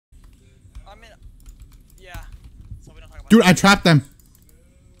I mean, yeah. So we don't talk about. Dude, I trapped them.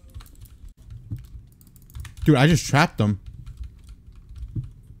 Dude, I just trapped them.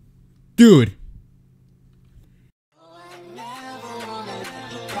 Dude.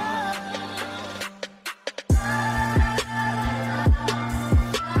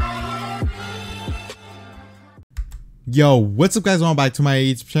 Yo, what's up guys? Welcome back to my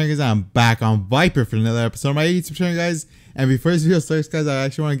YouTube channel, guys. I'm back on Viper for another episode of my YouTube channel, guys. And before this video starts, guys, I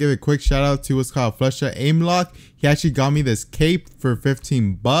actually want to give a quick shout out to what's called Flusha Aimlock. He actually got me this cape for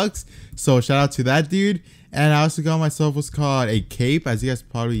 15 bucks. So shout out to that dude. And I also got myself what's called a cape, as you guys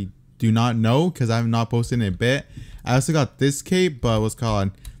probably do not know because I have not posted in a bit. I also got this cape, but what's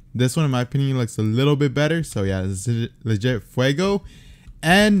called this one, in my opinion, looks a little bit better. So yeah, this is legit fuego.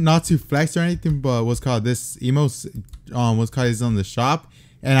 And not to flex or anything, but what's called this emote, what's called is on the shop,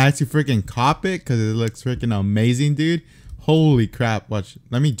 and I had to freaking cop it because it looks freaking amazing, dude. Holy crap! Watch,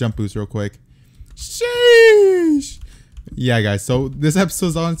 let me jump boost real quick. Sheesh. Yeah, guys. So this episode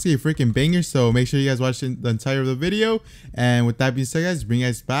is honestly a freaking banger. So make sure you guys watch the entire of the video. And with that being said, guys, bring you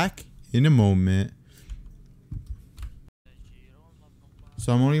guys back in a moment.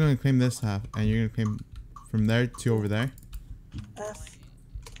 So I'm only gonna claim this half, and you're gonna claim from there to over there.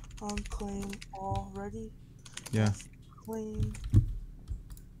 Unclaim already. Yeah. Claim.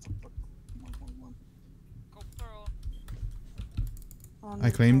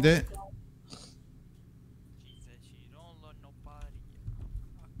 I claimed it.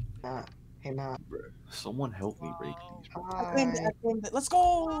 Hey, Matt. Someone help me break these. I claimed it. I claimed it. Let's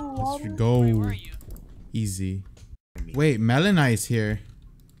go. Let's go. Wait, where are you? Easy. Wait, Melani's here.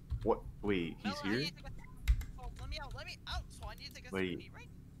 What? Wait, he's No, here? Let me out. Let me out. So I need to take a Wait. screenshot, right?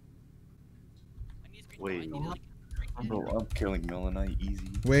 I need a screenshot. Wait. I need to, like, drink Bro, I'm killing Melanite easy.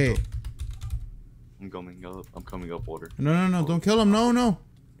 Wait. I'm coming up. I'm coming up, water. No, don't kill him. No.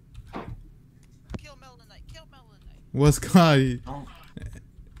 Kill Melanite. Kill Melanite. What's called? Oh.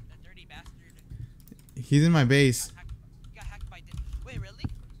 That dirty bastard. He's in my base. He got hacked by. Wait, really?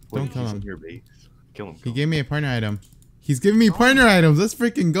 Don't Wait, kill he's him. in your base. Kill him. He Kill gave him. me a partner item. He's giving me partner items. Let's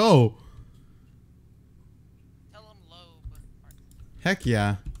freaking go. Tell him low. Heck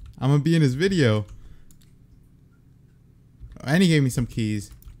yeah. I'm gonna be in his video. And he gave me some keys.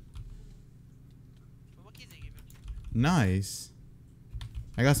 What keys did he give you? Nice.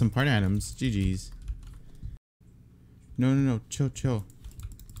 I got some partner items. GG's. No. Chill.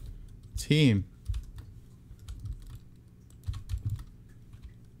 Team.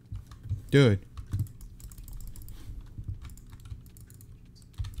 Dude.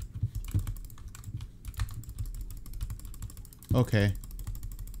 Okay.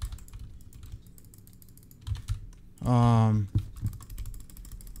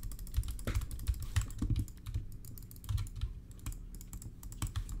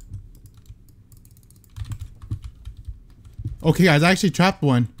 Okay, guys, I actually trapped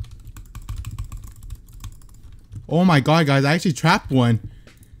one. Oh my god, guys, I actually trapped one.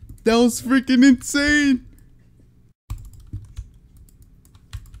 That was freaking insane.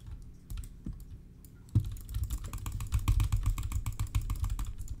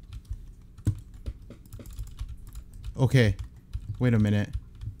 Okay, wait a minute.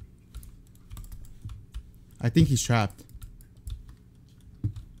 I think he's trapped.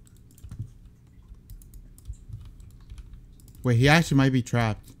 Wait, he actually might be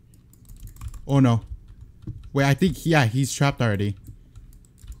trapped. Oh no. Wait, I think, yeah, he's trapped already.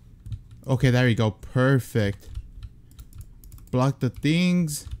 Okay, there you go. Perfect. Block the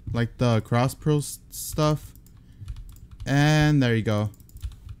things, like the cross pro stuff. And there you go.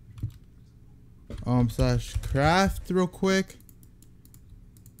 Slash craft real quick.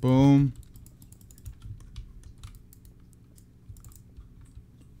 Boom.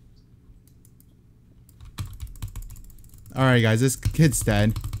 Alright guys, this kid's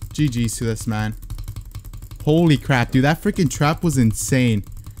dead. GG's to this man. Holy crap, dude, that freaking trap was insane.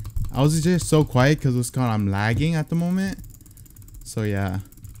 I was just so quiet because I'm lagging at the moment. So yeah.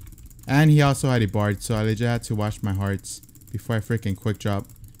 And he also had a bard, so I legit had to watch my hearts before I freaking quick drop.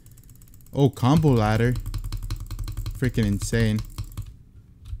 Oh, combo ladder. Freaking insane.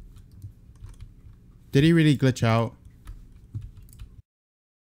 Did he really glitch out?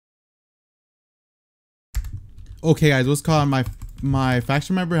 Okay guys, what's called my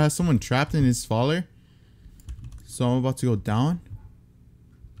faction member has someone trapped in his faller. So I'm about to go down.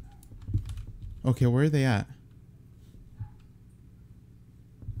 Okay, where are they at?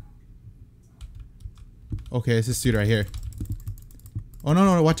 Okay, it's this dude right here. Oh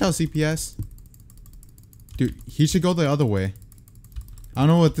no, watch out, CPS. Dude, he should go the other way. I don't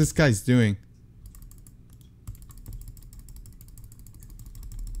know what this guy's doing.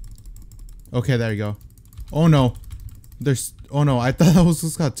 Okay, there you go. Oh no. There's. Oh no, I thought that was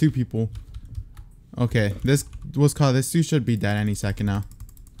what's called 2 people. Okay, this was called. This dude should be dead any second now.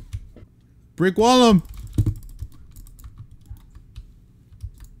 Brick wall him.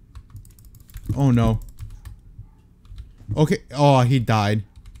 Oh no. Okay. Oh, he died.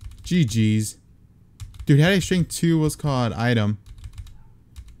 GG's. Dude, he had a string 2 what's called item.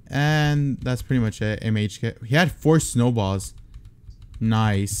 And that's pretty much it. MH kit. He had 4 snowballs.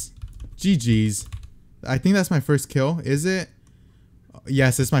 Nice. GG's. I think that's my first kill. Is it?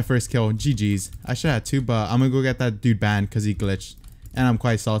 Yes, it's my first kill. GG's. I should have 2, but I'm gonna go get that dude banned because he glitched. And I'm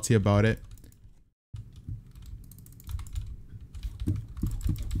quite salty about it.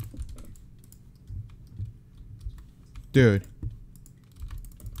 Dude.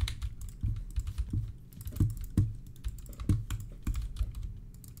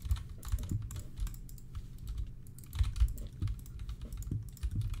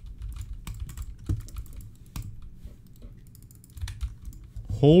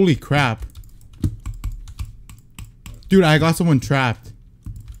 Holy crap. Dude, I got someone trapped.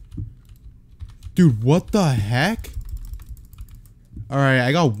 Dude, what the heck? Alright,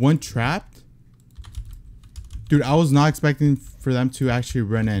 I got 1 trapped. Dude, I was not expecting for them to actually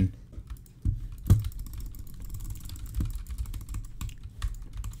run in.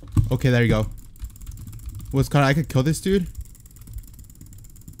 Okay, there you go. What's called? I could kill this dude.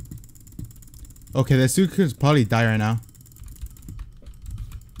 Okay, this dude could probably die right now.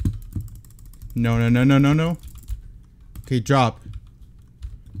 No, no, no, no, no, no. Okay, drop.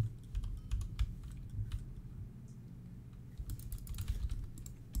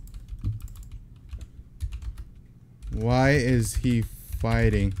 Why is he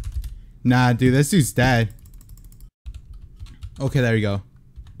fighting? Nah, dude, this dude's dead. Okay, there you go.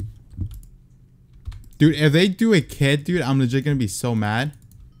 Dude, if they do a kid, dude, I'm legit gonna be so mad.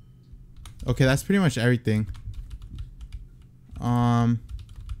 Okay, that's pretty much everything.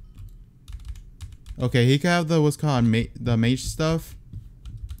 Okay, he can have the what's called the mage stuff.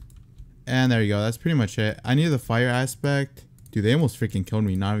 And there you go. That's pretty much it. I need the fire aspect. Dude, they almost freaking killed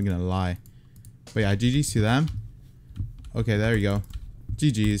me. Not even gonna lie. But yeah, GG's to them. Okay, there you go.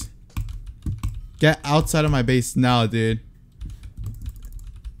 GG's. Get outside of my base now, dude.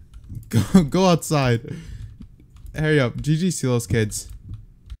 Go outside. Hurry up. GG's to those kids.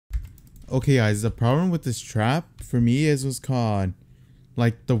 Okay, guys. The problem with this trap for me is what's called.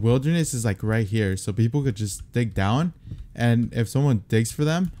 Like, the wilderness is like right here. So people could just dig down. And if someone digs for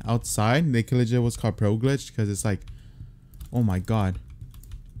them outside, they could legit what's called pro glitch. Because it's like, oh my god.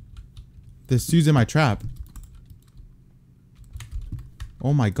 This dude's in my trap.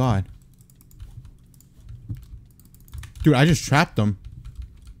 Oh my god. Dude, I just trapped them.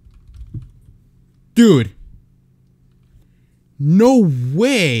 Dude. No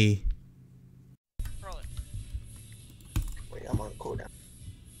way. Roll it. Wait, I'm on cooldown.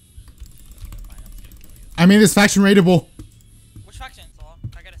 Fine, I'm just gonna kill you. I made this faction raidable. Which faction, Saul?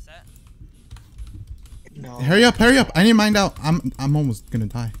 I got a set. No. Hurry up, hurry up. I need mine out. I'm almost gonna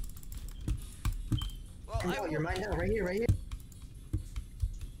die. Well, No, you're mine now. Right here, right here.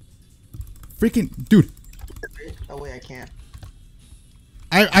 Freaking dude. Oh wait, I can't.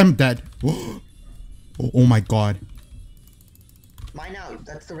 I'm dead. Oh my god. Mine out.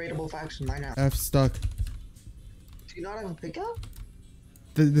 That's the raidable faction. Mine out. F stuck. Do you not have a pickup?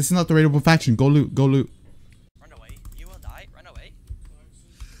 This is not the raidable faction. Go loot. Go loot. run away. You will die. Run away.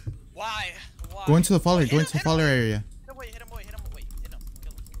 Why? Why? Go into the faller. Wait, Go hit into the him, faller hit him. area. Hit him, wait, hit him, wait, hit him, wait, hit him,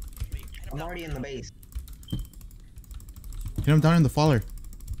 kill him. Wait, hit him I'm down. already in the base. Hit him down in the faller.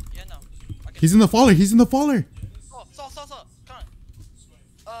 Yeah, no. Okay. He's in the faller. He's in the faller. Oh, Saul, come on.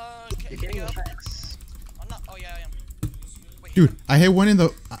 You're Can you getting go? effects. I'm not. Oh yeah, I am. Wait, Dude, I hit one in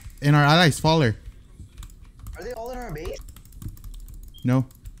the in our allies faller. Are they all in our base? No.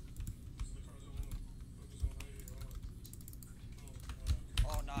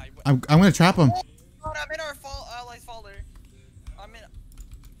 Oh no. I'm gonna trap him. Oh, God, I'm in our allies faller. I'm in.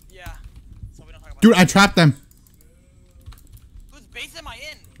 Yeah. So we don't talk about. Dude, I trapped them. Whose base am I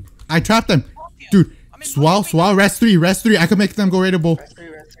in? I trapped them. Dude, I'm in swell, rest 3. I can make them go raidable. Rest 3,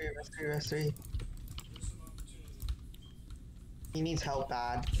 rest 3, rest 3, rest 3. He needs help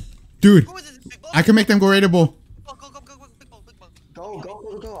bad. Dude, Who is this? Big Ball? I can make them go raidable. Go, big ball, big ball.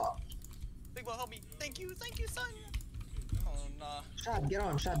 Go. Big ball, help me. Thank you, son. Oh nah. Shab, get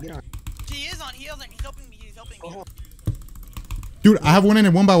on, Shab, get on. He is on. He's helping me. Go home. Dude, I have one in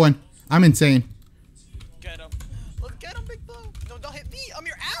it 1 by 1. I'm insane. Get him. Let's get him, big ball. No, don't hit me. I'm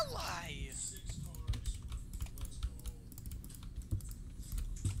your ally.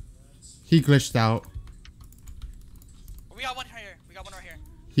 He glitched out. We got one right here.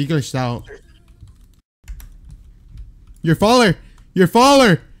 He glitched out. Your faller! Your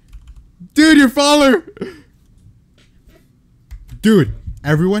faller! Dude, your faller! Dude,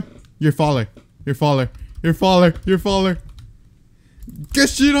 everyone, your faller. Your faller. Your faller. Your faller. Get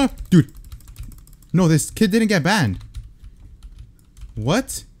shit on! Dude. No, this kid didn't get banned.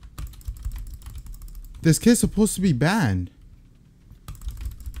 What? This kid's supposed to be banned.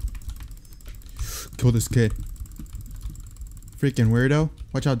 Kill this kid. Freaking weirdo.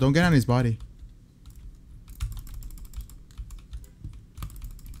 Watch out, don't get on his body.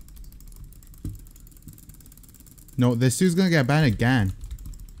 No, this dude's gonna get banned again.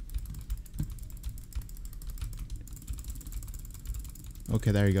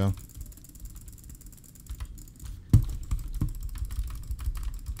 Okay, there you go.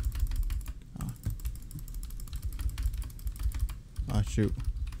 Oh, shoot.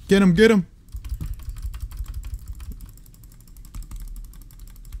 Get him, get him!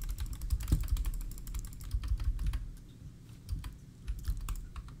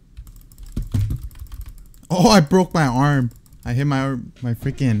 Oh, I broke my arm. I hit my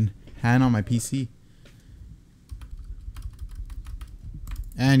freaking hand on my PC.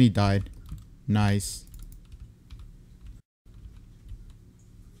 And he died. Nice.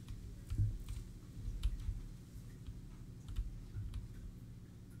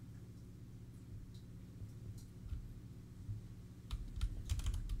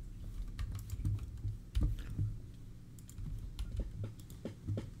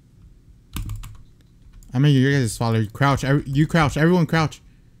 I'm gonna your guys' follow. Crouch. You crouch. Everyone crouch.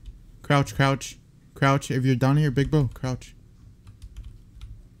 Crouch, crouch. Crouch. If you're down here, big bro, crouch.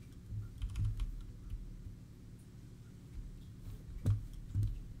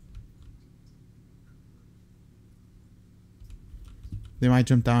 They might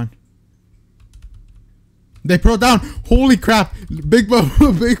jump down. They pro down. Holy crap. Big blow.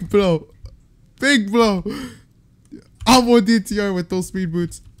 Big blow. Big blow. I'm on DTR with those speed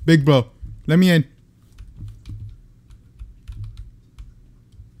boots. Big blow. Let me in.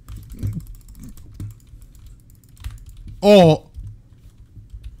 Oh.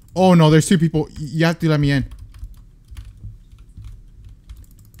 Oh no, there's two people. You have to let me in.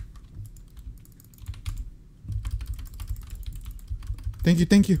 Thank you,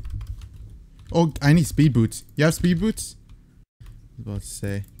 thank you. Oh, I need speed boots. You have speed boots? I was about to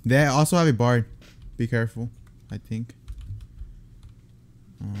say. They also have a bard. Be careful, I think.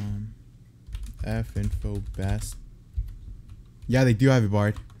 F info best. Yeah, they do have a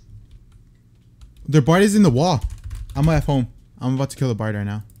bard. Their bard is in the wall. I'm at home. I'm about to kill the bard right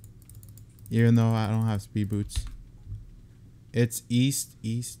now. Even though I don't have speed boots. It's east.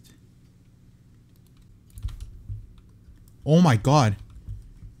 Oh my god.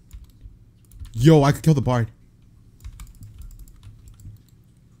 Yo, I could kill the bard.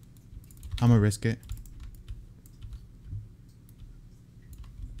 I'm gonna risk it.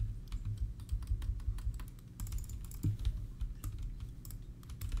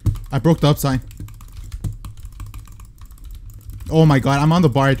 I broke the up sign. Oh my god, I'm on the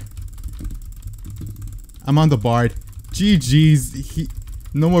bard. I'm on the bard. GG's.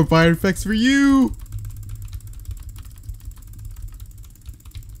 No more bard effects for you.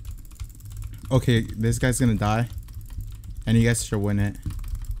 Okay, this guy's gonna die. And you guys should win it.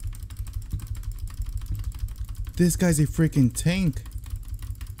 This guy's a freaking tank.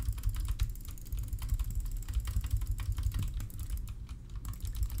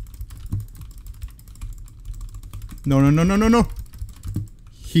 No.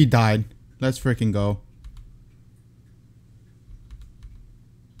 He died. Let's freaking go.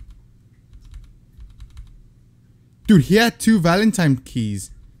 Dude, he had 2 Valentine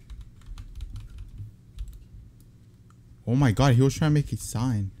keys. Oh my god, he was trying to make a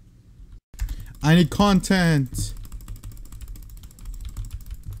sign. I need content.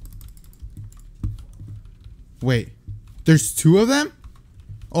 Wait, there's 2 of them?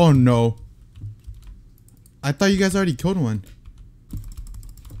 Oh no. I thought you guys already killed one.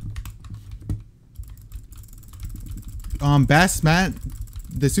 Bass, Matt.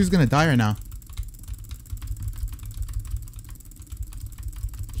 This dude's gonna die right now.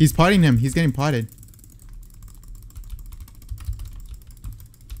 He's potting him. He's getting potted.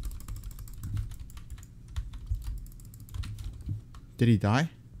 Did he die?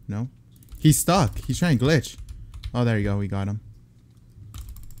 No. He's stuck. He's trying to glitch. Oh, there you go. We got him.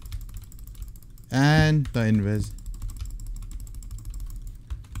 And the invis.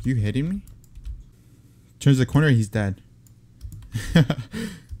 You hitting me? Turns the corner, he's dead.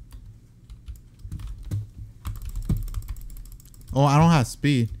 Oh, I don't have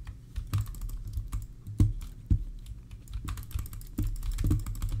speed.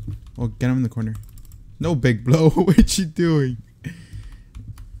 Oh, get him in the corner. No big blow. What you doing?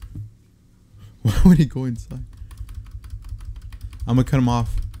 Why would he go inside? I'm gonna cut him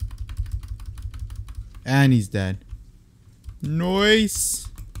off. And he's dead. Nice.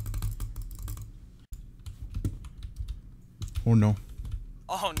 Oh no.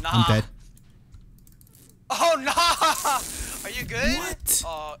 Oh nah. I'm dead. Oh nah. Are you good? What?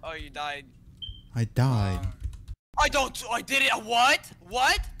 Oh, you died. I died. I did it. What?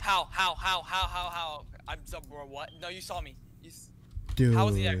 What? How? I'm so bro. What? No, you saw me. Dude. How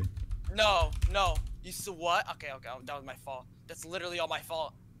was he there? No. You saw what? Okay. That was my fault. That's literally all my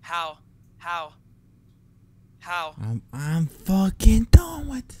fault. How? I'm fucking done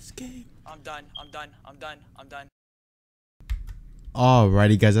with this game. I'm done.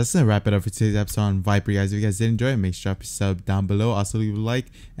 Alrighty guys, that's gonna wrap it up for today's episode on Viper, guys. If you guys did enjoy it, make sure to drop a sub down below. Also leave a like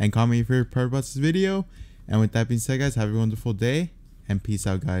and comment your favorite part about this video. And with that being said, guys, have a wonderful day and peace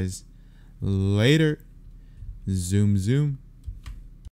out, guys. Later. Zoom.